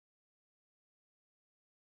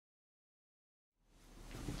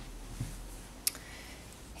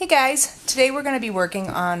Hey guys, today we're going to be working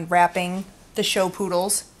on wrapping the show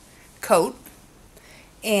poodle's coat,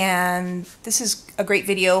 and this is a great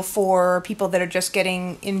video for people that are just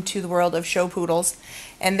getting into the world of show poodles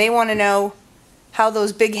and they want to know how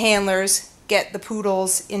those big handlers get the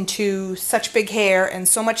poodles into such big hair and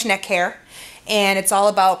so much neck hair, and it's all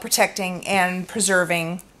about protecting and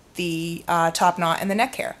preserving the top knot and the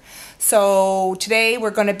neck hair. So today we're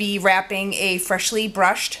going to be wrapping a freshly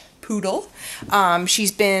brushed poodle.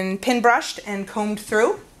 She's been pin brushed and combed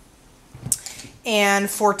through, and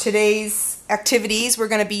for today's activities we're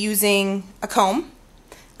going to be using a comb.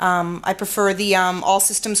 I prefer the All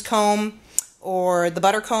Systems comb, or the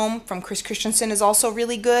butter comb from Chris Christensen is also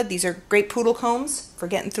really good. These are great poodle combs for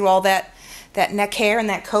getting through all that neck hair and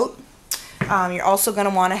that coat. You're also going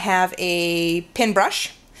to want to have a pin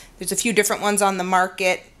brush. There's a few different ones on the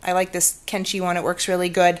market. I like this Kenchi one, it works really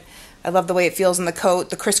good. I love the way it feels in the coat.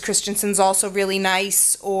 The Chris Christensen's also really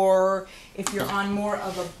nice, or if you're on more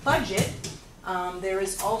of a budget, there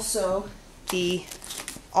is also the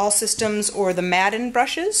All Systems or the Madden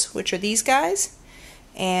brushes, which are these guys.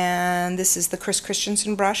 And this is the Chris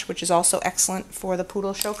Christensen brush, which is also excellent for the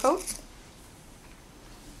poodle show coat.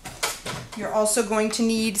 You're also going to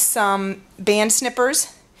need some band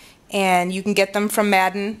snippers, and you can get them from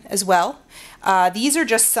Madden as well. These are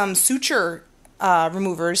just some suture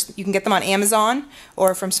removers. You can get them on Amazon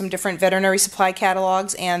or from some different veterinary supply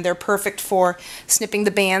catalogs, and they're perfect for snipping the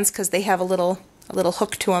bands because they have a little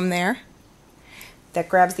hook to them there that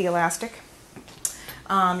grabs the elastic.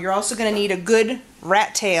 You're also going to need a good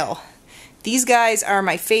rat tail. These guys are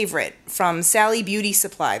my favorite from Sally Beauty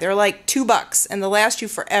Supply. They're like $2 and they'll last you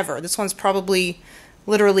forever. This one's probably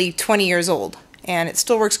literally 20 years old and it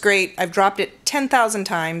still works great. I've dropped it 10,000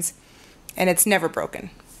 times and it's never broken.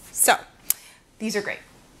 So these are great.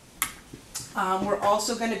 We're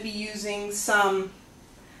also going to be using some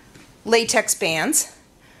latex bands,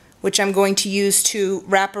 which I'm going to use to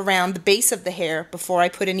wrap around the base of the hair before I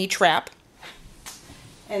put in each wrap.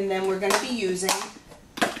 And then we're going to be using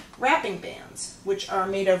wrapping bands, which are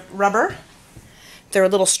made of rubber. They're a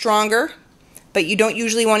little stronger, but you don't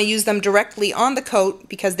usually want to use them directly on the coat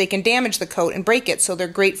because they can damage the coat and break it, so they're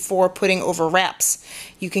great for putting over wraps.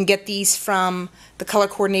 You can get these from the Color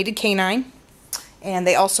Coordinated Canine, and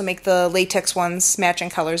they also make the latex ones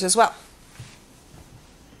matching colors as well.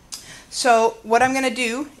 So what I'm going to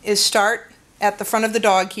do is start at the front of the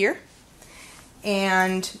dog here,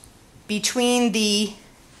 and between the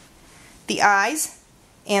eyes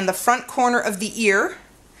and the front corner of the ear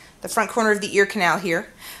canal here,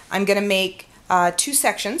 I'm going to make 2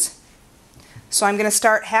 sections. So I'm going to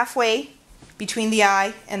start halfway between the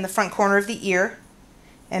eye and the front corner of the ear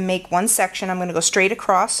and make 1 section. I'm going to go straight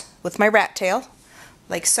across with my rat tail,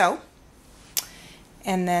 like so,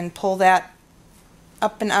 and then pull that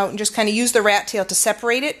up and out and just kind of use the rat tail to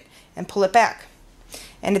separate it and pull it back.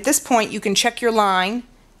 And at this point you can check your line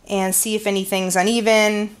and see if anything's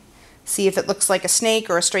uneven, see if it looks like a snake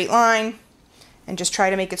or a straight line, and just try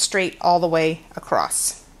to make it straight all the way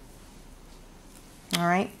across.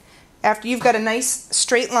 Alright, after you've got a nice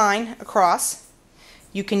straight line across,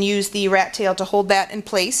 you can use the rat tail to hold that in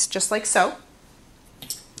place, just like so.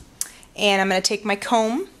 And I'm going to take my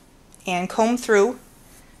comb and comb through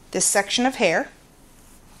this section of hair.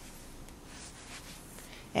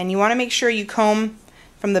 And you want to make sure you comb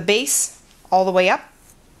from the base all the way up,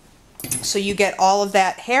 so you get all of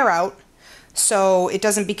that hair out, so it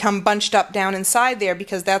doesn't become bunched up down inside there,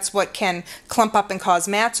 because that's what can clump up and cause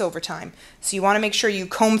mats over time. So you want to make sure you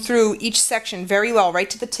comb through each section very well, right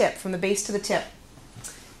to the tip, from the base to the tip.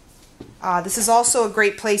 This is also a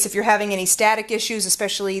great place if you're having any static issues,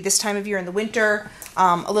 especially this time of year in the winter.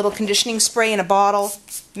 A little conditioning spray in a bottle,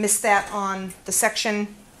 mist that on the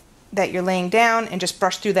section that you're laying down and just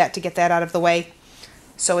brush through that to get that out of the way,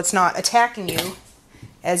 so it's not attacking you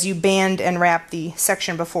as you band and wrap the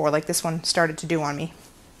section before, like this one started to do on me.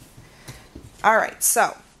 Alright,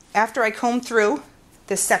 so after I comb through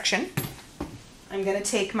this section, I'm going to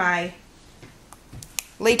take my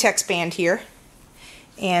latex band here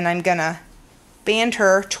and I'm going to band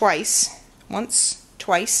her twice, once,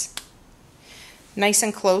 twice, nice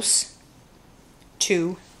and close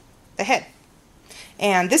to the head.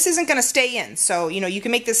 And this isn't going to stay in, so you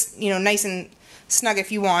can make this nice and snug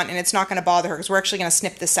if you want, and it's not going to bother her because we're actually going to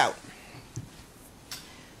snip this out.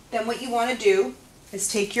 Then what you want to do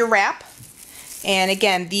is take your wrap, and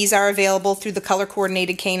again, these are available through the Color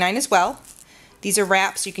Coordinated Canine as well. These are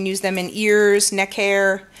wraps. You can use them in ears, neck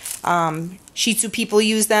hair. Shih Tzu people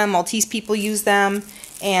use them, Maltese people use them,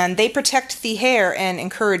 and they protect the hair and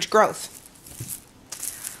encourage growth.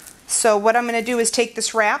 So what I'm going to do is take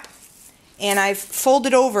this wrap and I've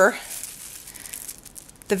folded over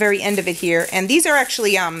the very end of it here. And these are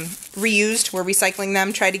actually reused. We're recycling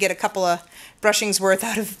them. Tried to get a couple of brushings worth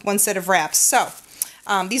out of one set of wraps. So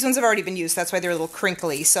these ones have already been used. That's why they're a little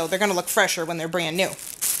crinkly. So they're going to look fresher when they're brand new.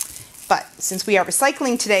 But since we are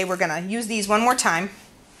recycling today, we're going to use these one more time.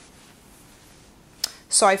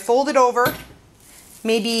 So I folded over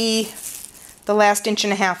maybe the last 1.5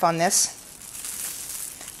 inches on this.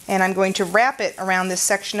 And I'm going to wrap it around this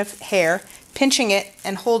section of hair, pinching it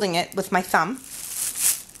and holding it with my thumb.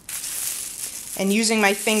 And using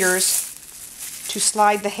my fingers to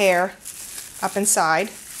slide the hair up inside.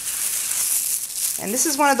 And this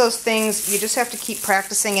is one of those things, you just have to keep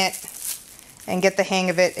practicing it and get the hang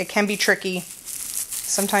of it. It can be tricky.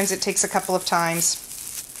 Sometimes it takes a couple of times.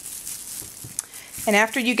 And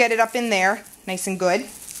after you get it up in there, nice and good,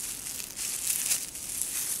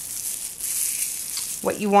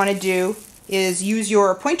 what you want to do is use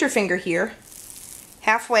your pointer finger here,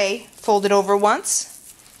 halfway, fold it over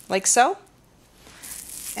once, like so,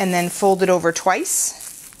 and then fold it over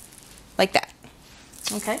twice, like that.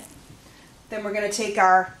 Okay? Then we're going to take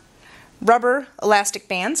our rubber elastic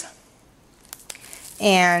bands,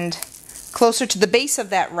 and closer to the base of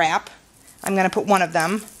that wrap, I'm going to put one of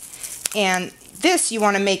them, and this you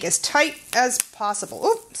want to make as tight as possible.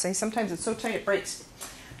 Oops, sometimes it's so tight it breaks.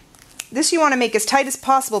 This you want to make as tight as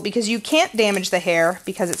possible because you can't damage the hair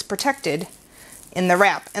because it's protected in the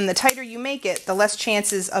wrap. And the tighter you make it, the less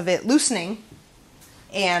chances of it loosening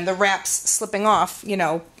and the wraps slipping off, you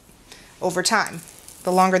know, over time.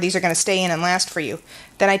 The longer these are going to stay in and last for you.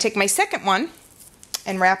 Then I take my second one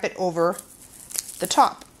and wrap it over the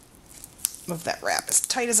top of that wrap as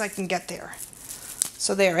tight as I can get there.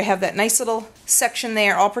 So there, I have that nice little section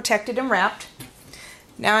there all protected and wrapped.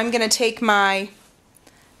 Now I'm going to take my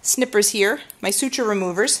snippers here, my suture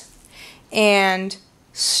removers, and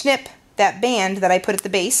snip that band that I put at the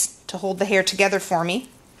base to hold the hair together for me.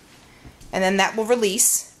 And then that will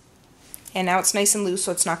release. And now it's nice and loose,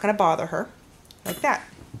 so it's not going to bother her. Like that.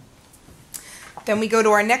 Then we go to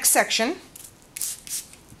our next section.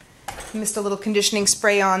 Missed a little conditioning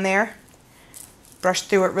spray on there. Brush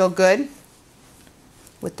through it real good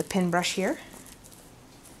with the pin brush here.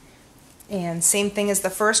 And same thing as the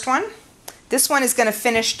first one. This one is going to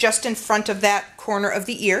finish just in front of that corner of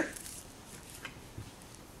the ear.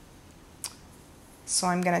 So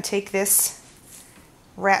I'm going to take this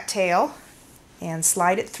rat tail and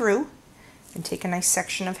slide it through and take a nice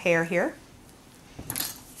section of hair here.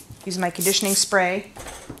 Use my conditioning spray,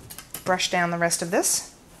 brush down the rest of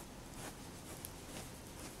this.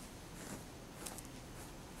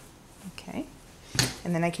 Okay,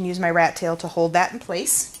 and then I can use my rat tail to hold that in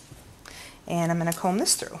place. And I'm going to comb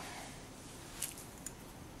this through.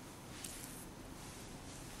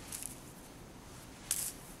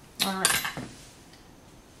 All right.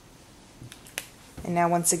 And now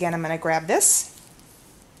once again I'm going to grab this,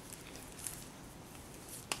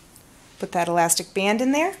 put that elastic band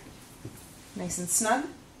in there, nice and snug,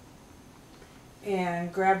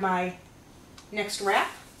 and grab my next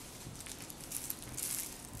wrap.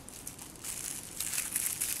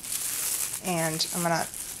 And I'm going to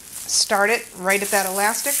start it right at that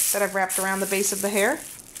elastic that I've wrapped around the base of the hair.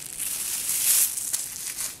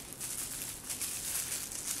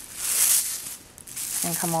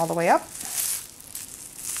 And come all the way up.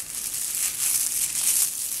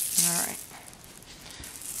 Alright.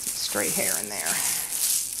 Straight hair in there.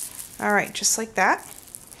 Alright, just like that.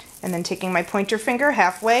 And then taking my pointer finger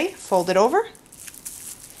halfway, fold it over.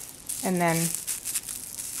 And then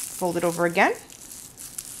fold it over again.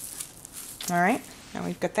 Alright, now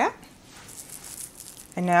we've got that.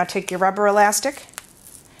 And now take your rubber elastic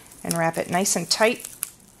and wrap it nice and tight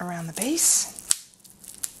around the base.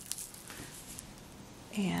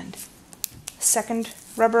 And second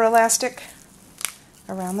rubber elastic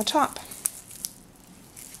around the top.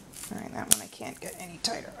 Alright, that one I can't get any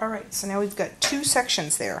tighter. Alright, so now we've got two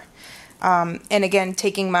sections there. And again,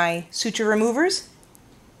 taking my suture removers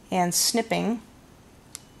and snipping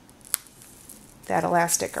that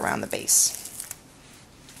elastic around the base.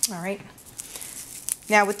 Alright.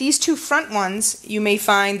 Now with these two front ones, you may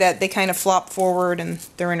find that they kind of flop forward and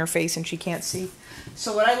they're in her face and she can't see.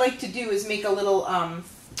 So what I like to do is make a little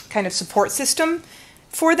kind of support system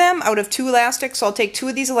for them out of two elastics. So I'll take two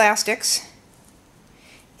of these elastics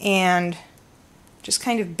and just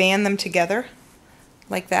kind of band them together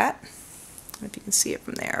like that. I don't know if you can see it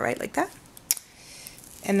from there, right? Like that.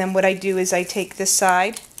 And then what I do is I take this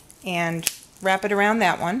side and wrap it around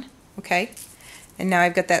that one, okay? And now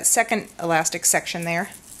I've got that second elastic section there,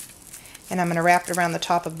 and I'm going to wrap it around the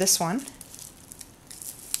top of this one.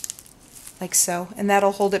 like so, and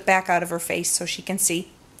that'll hold it back out of her face so she can see,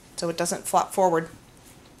 so it doesn't flop forward.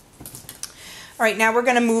 All right, now we're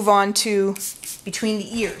going to move on to between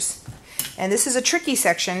the ears. And this is a tricky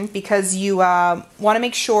section because you want to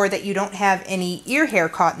make sure that you don't have any ear hair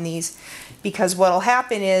caught in these, because what will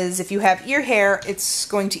happen is if you have ear hair, it's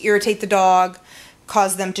going to irritate the dog,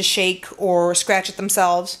 cause them to shake or scratch at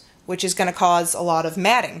themselves, which is going to cause a lot of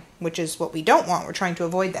matting, which is what we don't want. We're trying to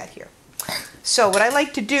avoid that here. So what I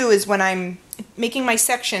like to do is when I'm making my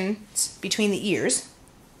sections between the ears,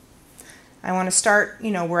 I want to start,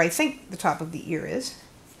 you know, where I think the top of the ear is,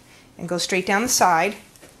 and go straight down the side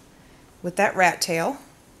with that rat tail,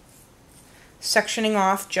 sectioning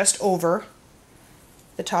off just over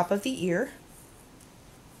the top of the ear.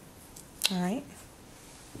 All right.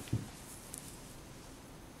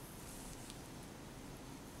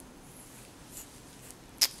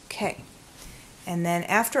 Okay. And then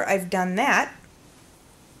after I've done that,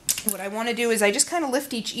 what I want to do is I just kind of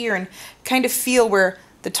lift each ear and kind of feel where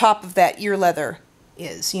the top of that ear leather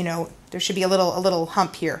is. You know, there should be a little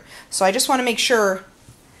hump here. So I just want to make sure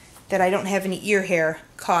that I don't have any ear hair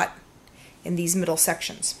caught in these middle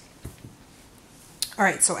sections. All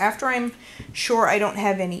right, so after I'm sure I don't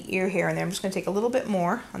have any ear hair in there, I'm just going to take a little bit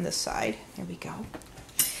more on this side. There we go.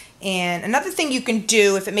 And another thing you can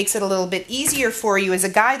do, if it makes it a little bit easier for you as a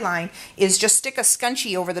guideline, is just stick a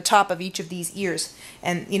scrunchie over the top of each of these ears.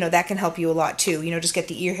 And, you know, that can help you a lot too. You know, just get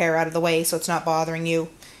the ear hair out of the way so it's not bothering you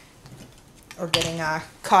or getting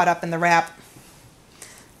caught up in the wrap.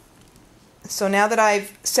 So now that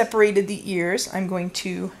I've separated the ears, I'm going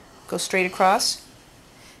to go straight across,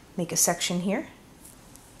 make a section here.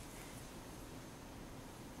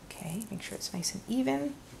 Okay, make sure it's nice and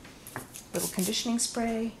even. Little conditioning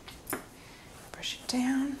spray. Brush it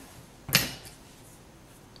down,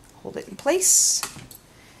 hold it in place,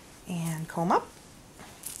 and comb up.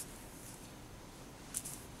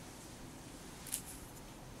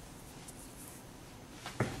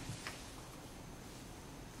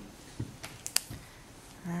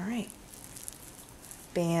 All right,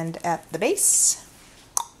 band at the base.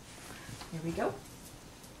 Here we go.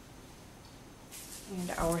 And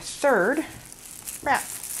our third wrap.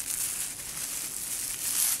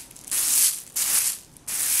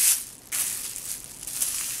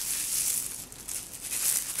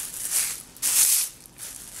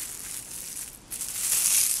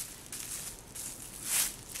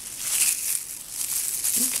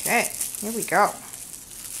 Okay, here we go.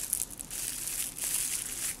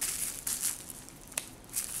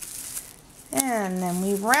 And then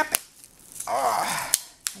we wrap it. Oh,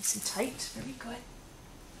 nice and tight. Very good.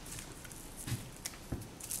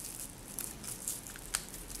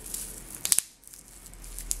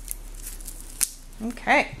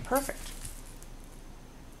 Okay, perfect.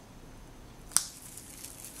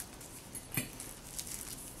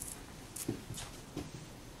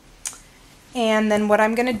 And then what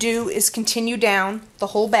I'm going to do is continue down the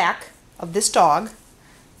whole back of this dog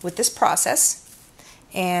with this process,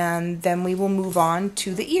 and then we will move on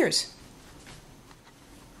to the ears.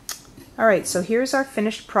 Alright, so here's our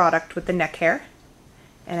finished product with the neck hair,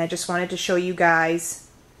 and I just wanted to show you guys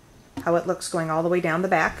how it looks going all the way down the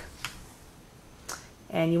back.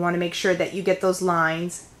 And you want to make sure that you get those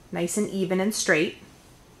lines nice and even and straight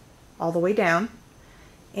all the way down.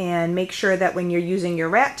 And make sure that when you're using your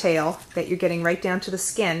rat tail that you're getting right down to the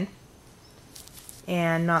skin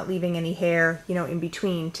and not leaving any hair, you know, in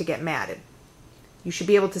between to get matted. You should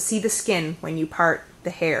be able to see the skin when you part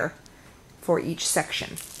the hair for each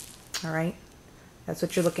section. All right? That's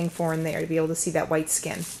what you're looking for in there, to be able to see that white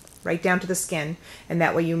skin right down to the skin, and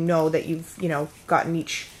that way you know that you've, you know, gotten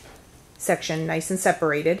each section nice and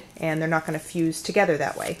separated, and they're not going to fuse together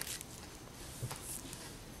that way.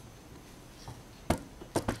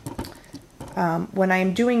 When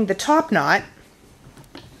I'm doing the top knot,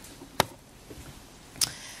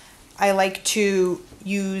 I like to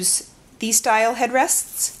use these style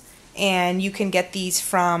headrests, and you can get these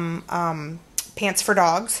from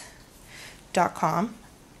pantsfordogs.com.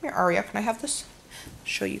 Here, Aria, can I have this? I'll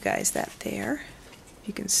show you guys that there. If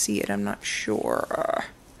you can see it, I'm not sure.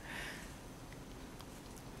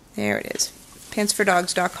 There it is,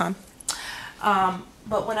 pantsfordogs.com.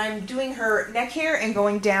 But when I'm doing her neck hair and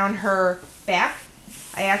going down her back,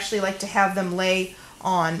 I actually like to have them lay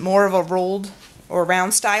on more of a rolled or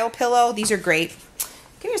round style pillow. These are great.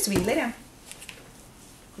 Come here, sweetie, lay down.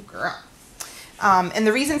 Good girl. And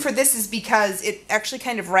the reason for this is because it actually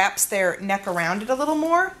kind of wraps their neck around it a little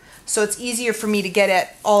more, so it's easier for me to get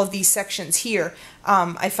at all of these sections here.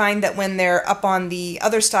 I find that when they're up on the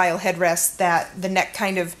other style headrest that the neck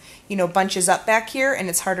kind of, you know, bunches up back here and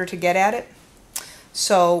it's harder to get at it.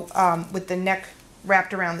 So with the neck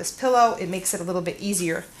wrapped around this pillow, it makes it a little bit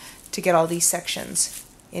easier to get all these sections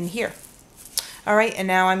in here. All right, and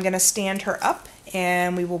now I'm going to stand her up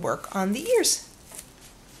and we will work on the ears.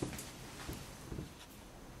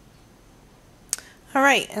 All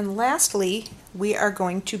right, and lastly, we are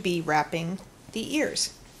going to be wrapping the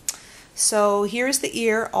ears. So here's the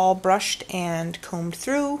ear all brushed and combed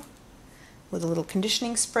through with a little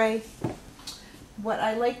conditioning spray. What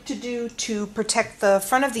I like to do to protect the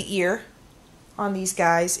front of the ear on these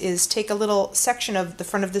guys is take a little section of the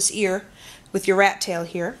front of this ear with your rat tail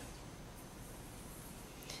here,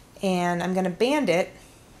 and I'm going to band it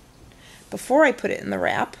before I put it in the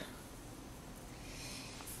wrap.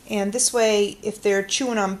 And this way, if they're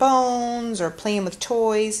chewing on bones or playing with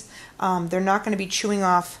toys, they're not going to be chewing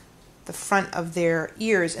off the front of their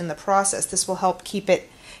ears in the process. This will help keep it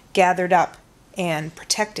gathered up and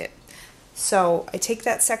protect it. So I take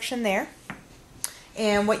that section there,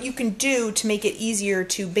 and what you can do to make it easier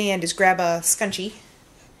to band is grab a scrunchie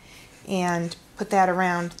and put that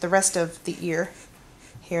around the rest of the ear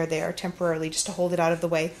hair there temporarily, just to hold it out of the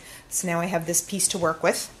way. So now I have this piece to work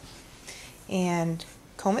with, and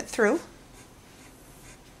comb it through.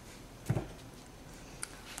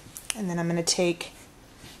 And then I'm going to take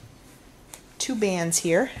 2 bands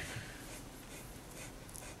here.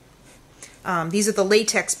 These are the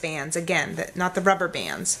latex bands, again, not the rubber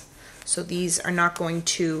bands. So these are not going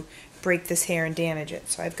to break this hair and damage it.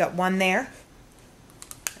 So I've got one there,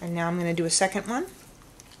 and now I'm going to do a second one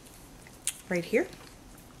right here.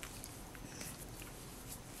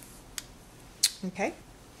 Okay,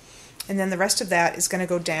 and then the rest of that is going to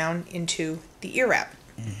go down into the ear wrap.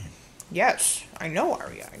 Mm-hmm. Yes, I know,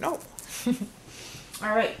 Aria, I know.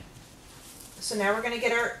 All right, so now we're going to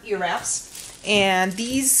get our ear wraps, and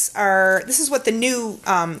this is what the new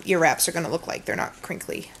ear wraps are going to look like. They're not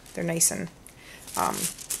crinkly. They're nice and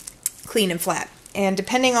clean and flat. And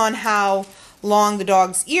depending on how long the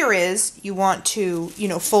dog's ear is, you want to,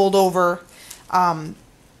 fold over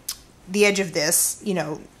the edge of this,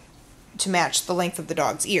 to match the length of the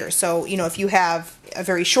dog's ear. So, if you have a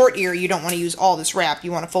very short ear, you don't want to use all this wrap.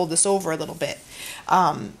 You want to fold this over a little bit.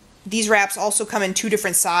 These wraps also come in 2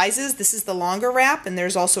 different sizes. This is the longer wrap, and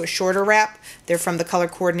there's also a shorter wrap. They're from the Color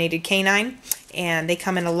Coordinated Canine, and they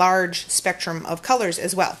come in a large spectrum of colors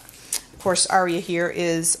as well. Of course, Aria here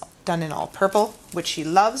is done in all purple, which she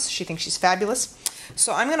loves. She thinks she's fabulous.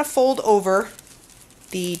 So I'm going to fold over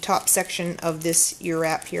the top section of this ear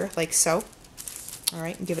wrap here, like so. All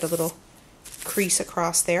right, and give it a little crease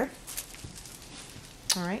across there.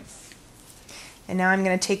 All right, and now I'm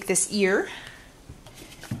going to take this ear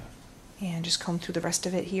and just comb through the rest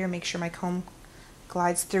of it here. Make sure my comb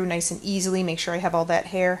glides through nice and easily. Make sure I have all that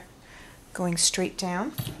hair going straight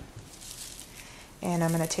down. And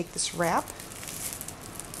I'm going to take this wrap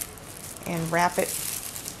and wrap it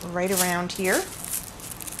right around here.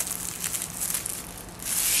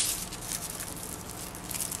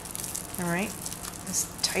 All right, as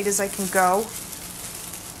tight as I can go,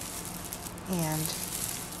 and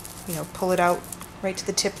pull it out right to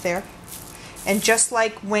the tip there. And just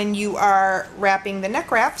like when you are wrapping the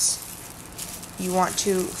neck wraps, you want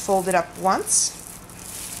to fold it up once,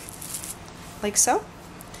 like so,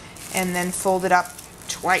 and then fold it up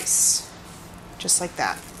twice, just like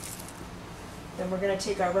that. Then we're going to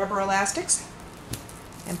take our rubber elastics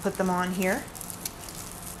and put them on here,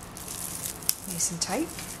 nice and tight.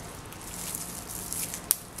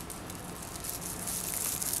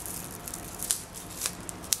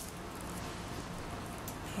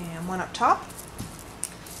 And one up top,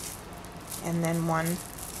 and then one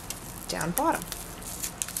down bottom.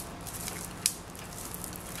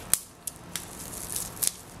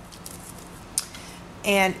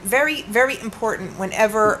 And very, very important,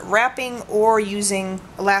 whenever wrapping or using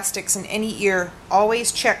elastics in any ear,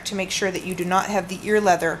 always check to make sure that you do not have the ear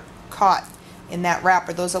leather caught in that wrap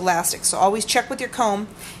or those elastics. So always check with your comb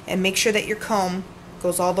and make sure that your comb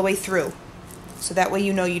goes all the way through. So that way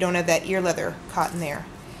you don't have that ear leather caught in there.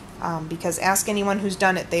 Because ask anyone who's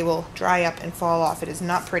done it, they will dry up and fall off. It is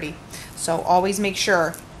not pretty. So always make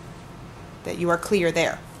sure that you are clear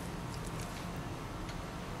there.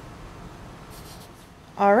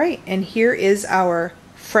 All right, and here is our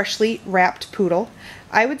freshly wrapped poodle.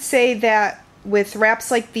 I would say that with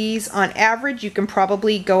wraps like these, on average, you can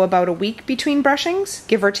probably go about a week between brushings,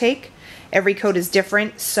 give or take. Every coat is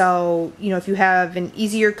different, so if you have an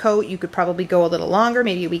easier coat, you could probably go a little longer,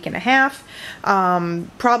 maybe a week and a half.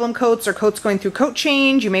 Problem coats or coats going through coat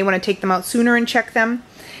change, you may want to take them out sooner and check them.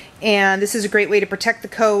 And this is a great way to protect the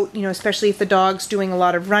coat, especially if the dog's doing a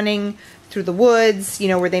lot of running through the woods,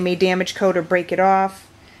 where they may damage coat or break it off.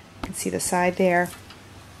 can see the side there.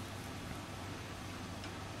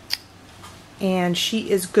 And she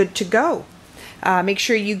is good to go. Make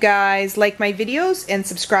sure you guys like my videos and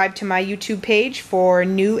subscribe to my YouTube page for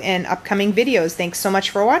new and upcoming videos. Thanks so much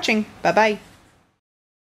for watching. Bye-bye.